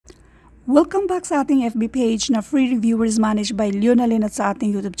Welcome back sa ating FB page na free reviewers managed by Leonalyn at sa ating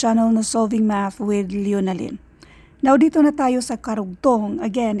YouTube channel na Solving Math with Leonalyn. Now dito na tayo sa karugtong.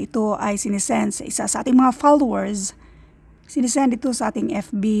 Again, ito ay sinisend sa isa sa ating mga followers. Sinisend ito sa ating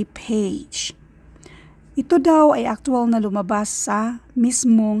FB page. Ito daw ay actual na lumabas sa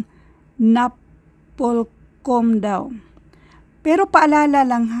mismong NAPOLCOM daw. Pero paalala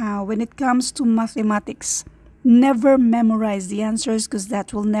lang ha, when it comes to mathematics, never memorize the answers because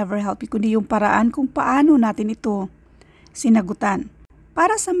that will never help you, kundi yung paraan kung paano natin ito sinagutan.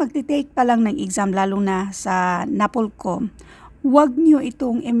 Para sa magti-take pa lang ng exam, lalo na sa NAPOLCOM, huwag nyo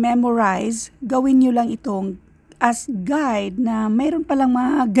itong i-memorize, gawin nyo lang itong as guide na mayroon palang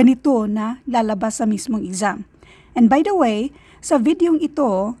mga ganito na lalabas sa mismong exam. And by the way, sa videong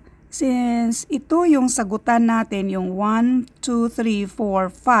ito, since ito yung sagutan natin, yung 1, 2, 3, 4,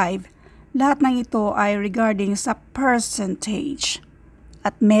 5, lahat ng ito ay regarding sa percentage.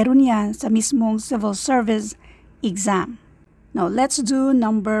 At meron yan sa mismong civil service exam. Now, let's do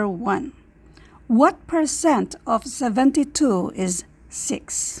number 1. What percent of 72 is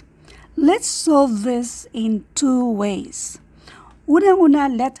 6? Let's solve this in two ways. Unang-una,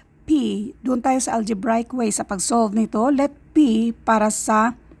 let P, doon tayo sa algebraic way sa pag-solve nito, let P para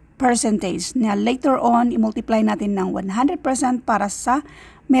sa percentage. Na later on, i-multiply natin ng 100% para sa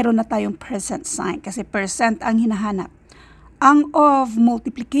meron na tayong percent sign kasi percent ang hinahanap. Ang of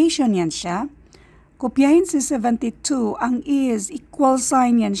multiplication yan siya. Kopyahin si 72, ang is equal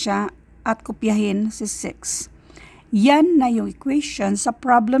sign yan siya at kopyahin si 6. Yan na yung equation sa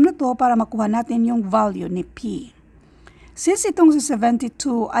problem na to para makuha natin yung value ni P. Since itong si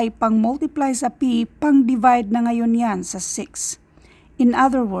 72 ay pang-multiply sa P, pang-divide na ngayon yan sa 6. In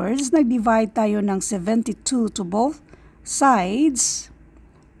other words, nag-divide tayo ng 72 to both sides.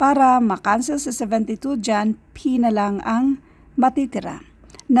 Para makancel sa 72 dyan, P na lang ang matitira.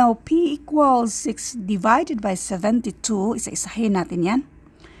 Now, P equals 6 divided by 72. Isa-isahin natin yan.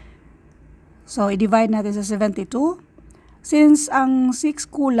 So, i-divide natin sa 72. Since ang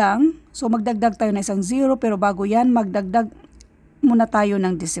 6 kulang, so magdagdag tayo na isang 0. Pero bago yan, magdagdag muna tayo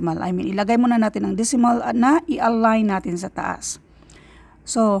ng decimal. Ilagay muna natin ang decimal na i-align natin sa taas.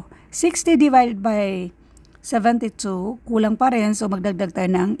 So, 60 divided by 72, kulang pa rin, so magdagdag tayo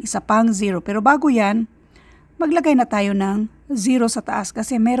ng isa pang 0. Pero bago yan, maglagay na tayo ng 0 sa taas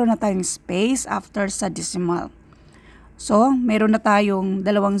kasi meron na tayong space after sa decimal. So, meron na tayong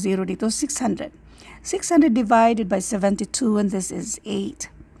dalawang 0 dito, 600. 600 divided by 72, and this is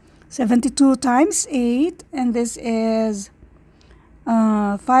 8. 72 times 8, and this is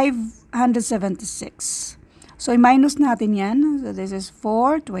 576. So, i-minus natin yan. So, this is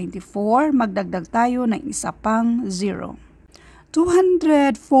 4, 24. Magdagdag tayo ng isa pang 0.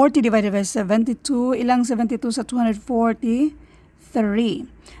 240 divided by 72. Ilang 72 sa 240? 3.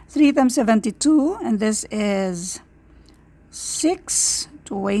 3 times 72. And this is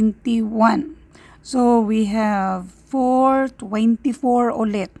 621. So, we have 424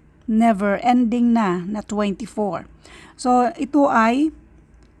 ulit. Never ending na 24. So, ito ay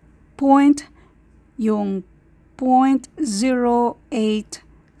point yung 0.083.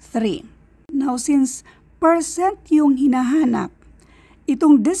 Now, since percent yung hinahanap,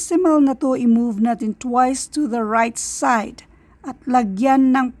 itong decimal na to i-move natin twice to the right side at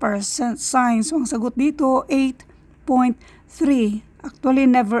lagyan ng percent sign. So, ang sagot dito, 8.3. Actually,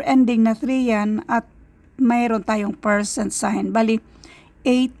 never ending na 3 yan at mayroon tayong percent sign. Bali,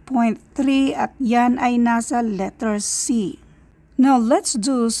 8.3 at yan ay nasa letter C. Now, let's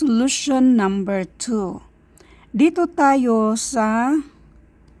do solution number 2. Dito tayo sa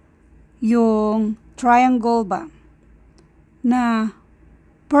yung triangle ba na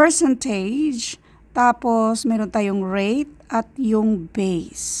percentage, tapos meron tayong rate at yung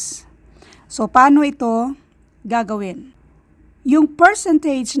base. So, paano ito gagawin? Yung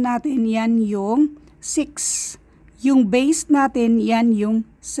percentage natin, yan yung 6. Yung base natin, yan yung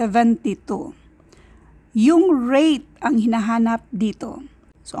 72. Yung rate ang hinahanap dito.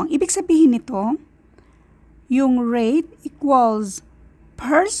 So, ang ibig sabihin nito, yung rate equals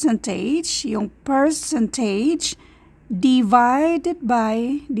percentage, yung percentage divided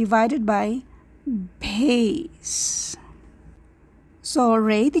by base. So,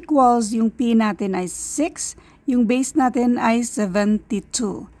 rate equals yung P natin ay 6, yung base natin ay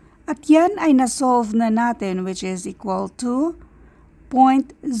 72. At yan ay na-solve na natin, which is equal to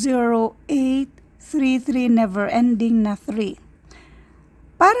 0.0833, never ending na 3.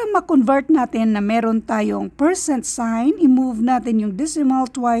 Para ma-convert natin na meron tayong percent sign, i-move natin yung decimal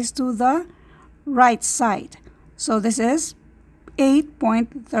twice to the right side. So, this is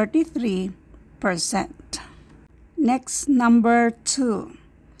 8.33%. Next, number 2.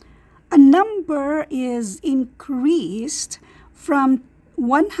 a number is increased from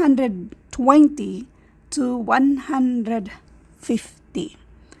 120 to 150.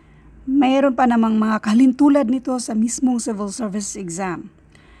 Mayroon pa namang mga kalintulad nito sa mismong civil service exam.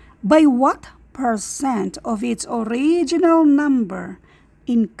 By what percent of its original number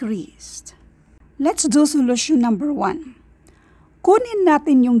increased? Let's do solution number 1. Kunin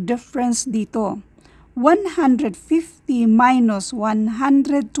natin yung difference dito. 150 minus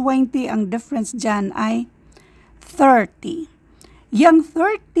 120, ang difference dyan ay 30. Yang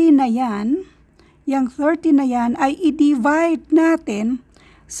 30 na yan ay i-divide natin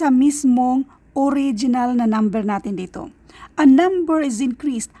sa mismong original na number natin dito. A number is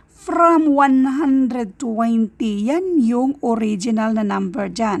increased from 120. Yan yung original na number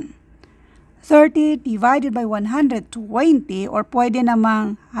dyan. 30 divided by 120, or pwede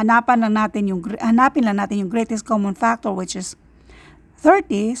namang hanapin lang natin yung greatest common factor, which is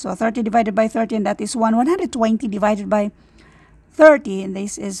 30. So 30 divided by 30, and that is 1. 120 divided by 30, and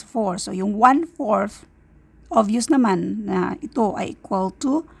this is 4. So yung 1/4, obvious naman na ito ay equal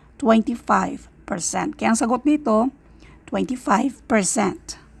to 25%. Kaya ang sagot dito,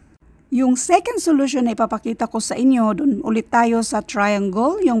 25%. Yung second solution na ipapakita ko sa inyo, dun ulit tayo sa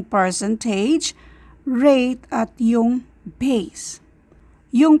triangle, yung percentage, rate, at yung base.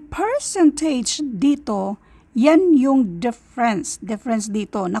 Yung percentage dito, yan yung difference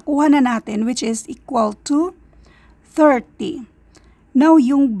dito. Nakuha na natin, which is equal to 30. Now,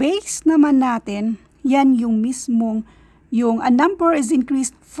 yung base naman natin, yan yung mismong, yung a number is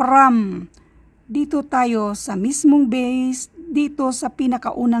increased from. Dito tayo sa mismong base, dito sa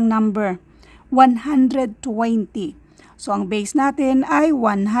pinakaunang number, 120. So, ang base natin ay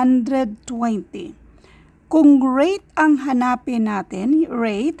 120. Kung rate ang hanapin natin,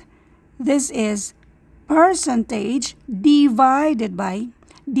 rate, this is percentage divided by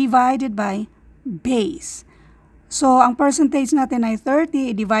base. So, ang percentage natin ay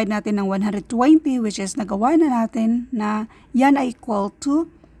 30, i-divide natin ng 120, which is nagawa na natin na yan ay equal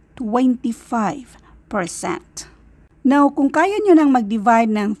to 25%. Now, kung kaya nyo nang mag-divide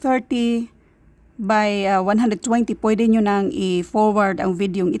ng 30 by 120, pwede nyo nang i-forward ang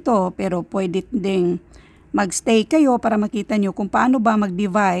video ito, pero pwede ding mag-stay kayo para makita nyo kung paano ba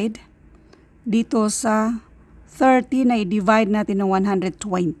mag-divide dito sa 30 na i-divide natin ng 120.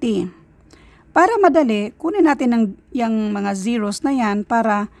 Para madali, kunin natin yung mga zeros na yan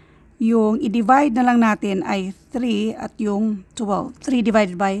para yung i-divide na lang natin ay 3 at yung 12. 3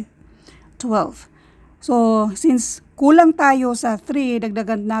 divided by 12. So, since kulang tayo sa 3,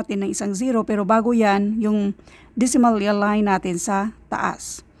 dagdagan natin ng isang 0, pero bago yan, yung decimal i-align natin sa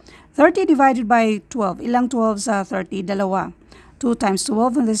taas. 30 divided by 12. Ilang 12 sa 30? Dalawa. 2 times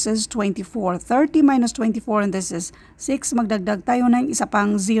 12, and this is 24. 30 minus 24, and this is 6. Magdagdag tayo ng isa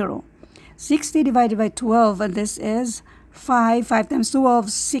pang 0. 60 divided by 12, and this is 5. 5 times 12,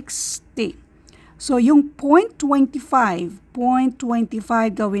 60. So, yung 0.25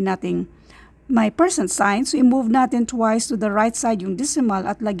 gawin natin may percent sign. So, i-move natin twice to the right side yung decimal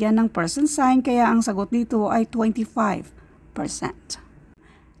at lagyan ng percent sign. Kaya ang sagot dito ay 25%.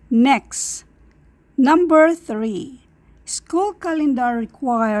 Next, number 3. School calendar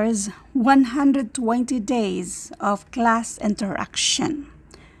requires 120 days of class interaction.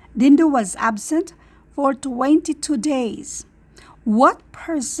 Dindo was absent for 22 days. What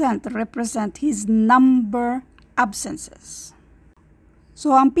percent represent his number absences?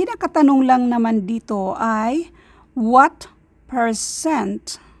 So, ang pinakatanong lang naman dito ay, what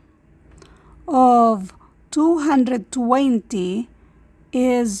percent of 220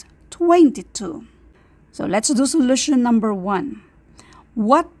 is 22? So, let's do solution number 1.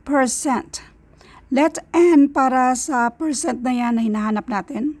 What percent? Let n para sa percent na yan na hinahanap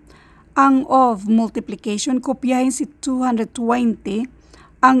natin. Ang of multiplication, kopyahin si 220.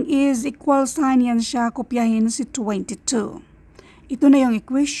 Ang is equal sign yan siya, kopyahin si 22. Ito na yung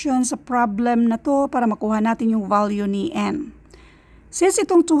equation sa problem na to para makuha natin yung value ni n. Since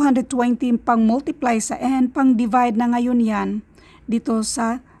itong 220 pang multiply sa n, pang divide na ngayon yan dito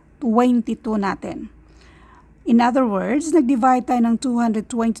sa 22 natin. In other words, nag-divide tayo ng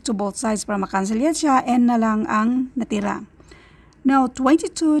 220 to both sides para makancel yan siya, n na lang ang natira. Now,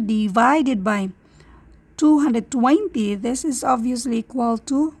 22 divided by 220, this is obviously equal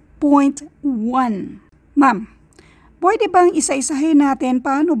to 0.1. Ma'am, pwede bang isa-isahin natin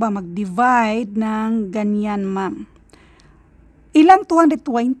paano ba mag-divide ng ganyan, ma'am? Ilang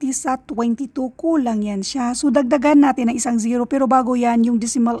 220 sa 22? Kulang yan siya. So, dagdagan natin ng isang 0, pero bago yan, yung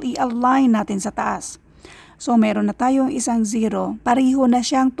decimal i-align natin sa taas. So, meron na tayong isang 0. Pareho na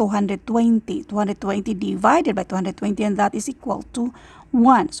siyang 220. 220 divided by 220, and that is equal to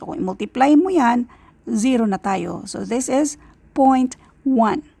 1. So, kung i-multiply mo yan, 0 na tayo. So, this is 0.1.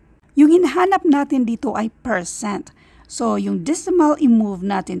 Yung hinahanap natin dito ay percent. So, yung decimal, i-move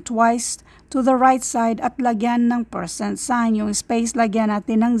natin twice to the right side at lagyan ng percent sign. Yung space, lagyan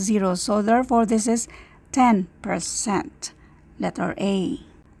natin ng 0. So, therefore, this is 10%. Letter A.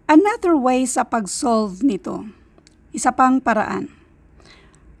 Another way sa pag-solve nito, isa pang paraan.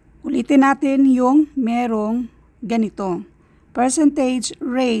 Ulitin natin yung merong ganito. Percentage,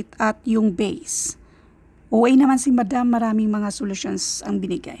 rate, at yung base. OA naman si Madam, maraming mga solutions ang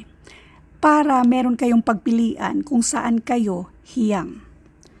binigay. Para meron kayong pagpilian kung saan kayo hiyang.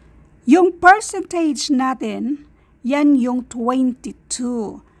 Yung percentage natin, yan yung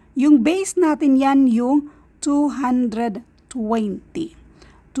 22. Yung base natin, yan yung 220.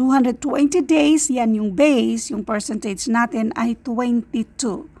 220 days, yan yung base, yung percentage natin ay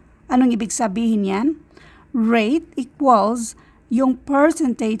 22. Anong ibig sabihin yan? Rate equals yung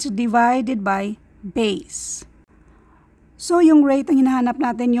percentage divided by base. So, yung rate ang hinahanap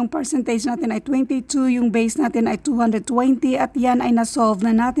natin, yung percentage natin ay 22, yung base natin ay 220, at yan ay na-solve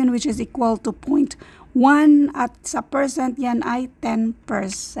na natin, which is equal to 0.1, at sa percent, yan ay 10%.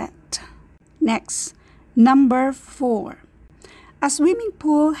 Next, number 4. A swimming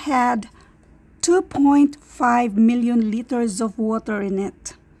pool had 2.5 million liters of water in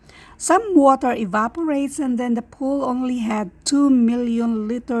it. Some water evaporates and then the pool only had 2 million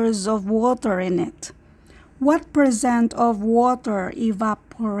liters of water in it. What percent of water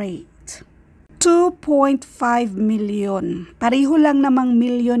evaporate? 2.5 million. Pareho lang namang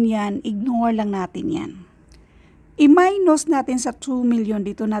million yan, ignore lang natin yan. I-minus natin sa 2 million,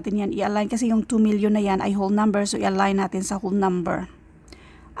 dito natin yan i-align kasi yung 2 million na yan ay whole number, so i-align natin sa whole number.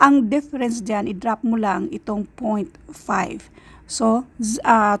 Ang difference dyan, i-drop mo lang itong 0.5. So,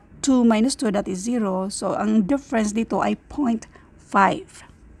 2 minus 2, that is 0. So, ang difference dito ay 0.5.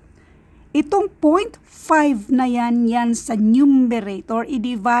 Itong 0.5 na yan sa numerator,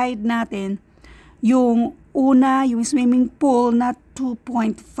 i-divide natin yung una, yung swimming pool na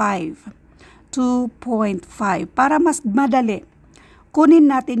 2.5. 2.5. Para mas madali,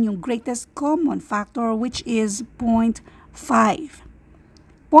 kunin natin yung greatest common factor, which is 0.5.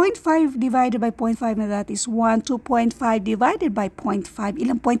 0.5 divided by 0.5 na that is 1. 2.5 divided by 0.5.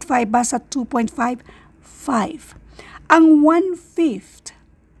 Ilang 0.5 ba sa 2.5? 5. Ang 1/5,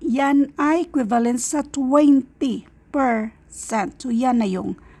 yan ay equivalent sa 20%. So, yan na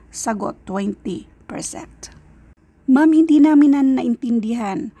yung sagot, 20%. Ma'am, hindi namin na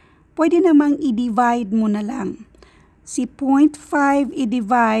naintindihan. Pwede namang i-divide mo na lang. Si 0.5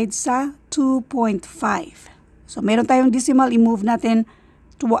 i-divide sa 2.5. So, meron tayong decimal, i-move natin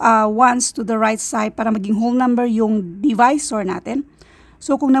once to the right side para maging whole number yung divisor natin.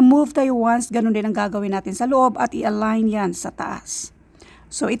 So, kung na-move tayo once, ganun din ang gagawin natin sa loob at i-align yan sa taas.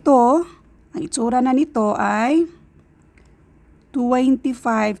 So, ito, ang itsura na nito ay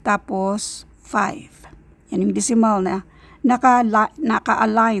 25 tapos 5. Yan yung decimal na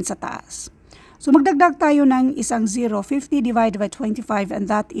naka-align sa taas. So, magdagdag tayo ng isang 0. 50 divided by 25 and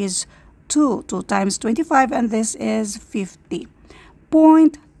that is 2. 2 times 25 and this is 50.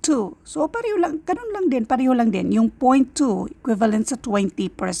 0.2. So, pareho lang, ganun lang din, pareho lang din. Yung 0.2 equivalent sa 20%.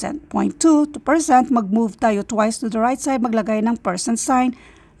 0.2 to percent, mag-move tayo twice to the right side, maglagay ng percent sign.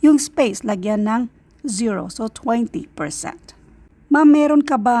 Yung space, lagyan ng 0. So, 20%. Ma'am, meron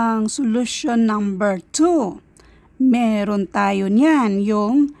ka bang solution number 2? Meron tayo niyan,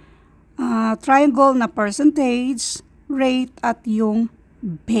 yung triangle na percentage, rate, at yung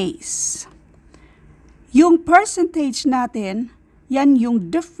base. Yung percentage natin, yan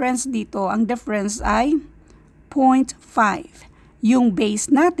yung difference dito. Ang difference ay 0.5. Yung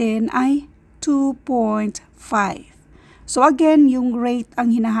base natin ay 2.5. So again, yung rate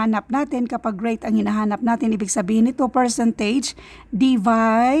ang hinahanap natin. Kapag rate ang hinahanap natin, ibig sabihin ito percentage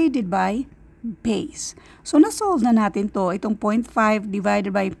divided by base. So na-solve na natin to. Itong 0.5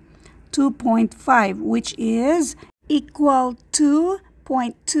 divided by 2.5 which is equal to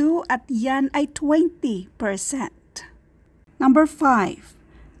 0.2 at yan ay 20%. Number 5.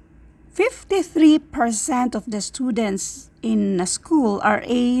 53% of the students in a school are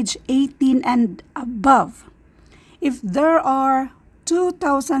age 18 and above. If there are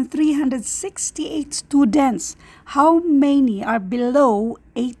 2,368 students, how many are below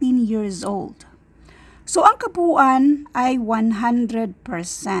 18 years old? So, ang kabuuan ay 100%.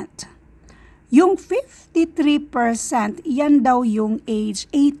 Yung 53%, yan daw yung age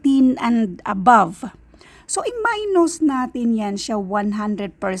 18 and above. So, i-minus natin yan siya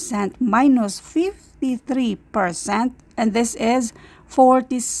 100% minus 53%, and this is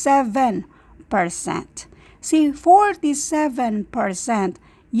 47%. Si 47%,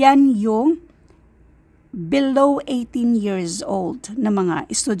 yan yung below 18 years old na mga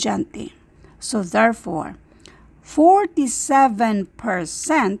estudyante. So therefore, 47%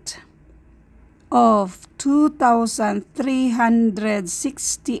 of 2,368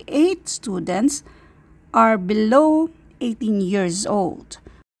 students are below 18 years old.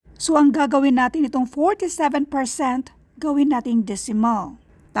 So ang gagawin natin itong 47%, gawin natin decimal.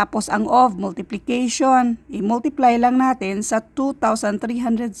 Tapos ang of multiplication, i-multiply lang natin sa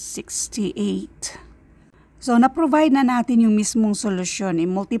 2,368. So na-provide na natin yung mismong solusyon.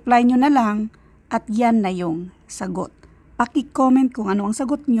 I-multiply nyo na lang at yan na yung sagot. Paki-comment kung ano ang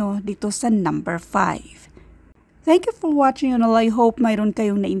sagot nyo dito sa number 5. Thank you for watching and all. I hope mayroon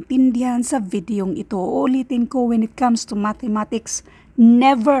kayong naintindihan sa videong ito. Uulitin ko, when it comes to mathematics,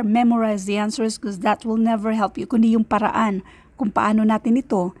 never memorize the answers because that will never help you, kundi yung paraan kung paano natin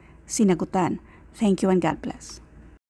ito sinagutan. Thank you and God bless.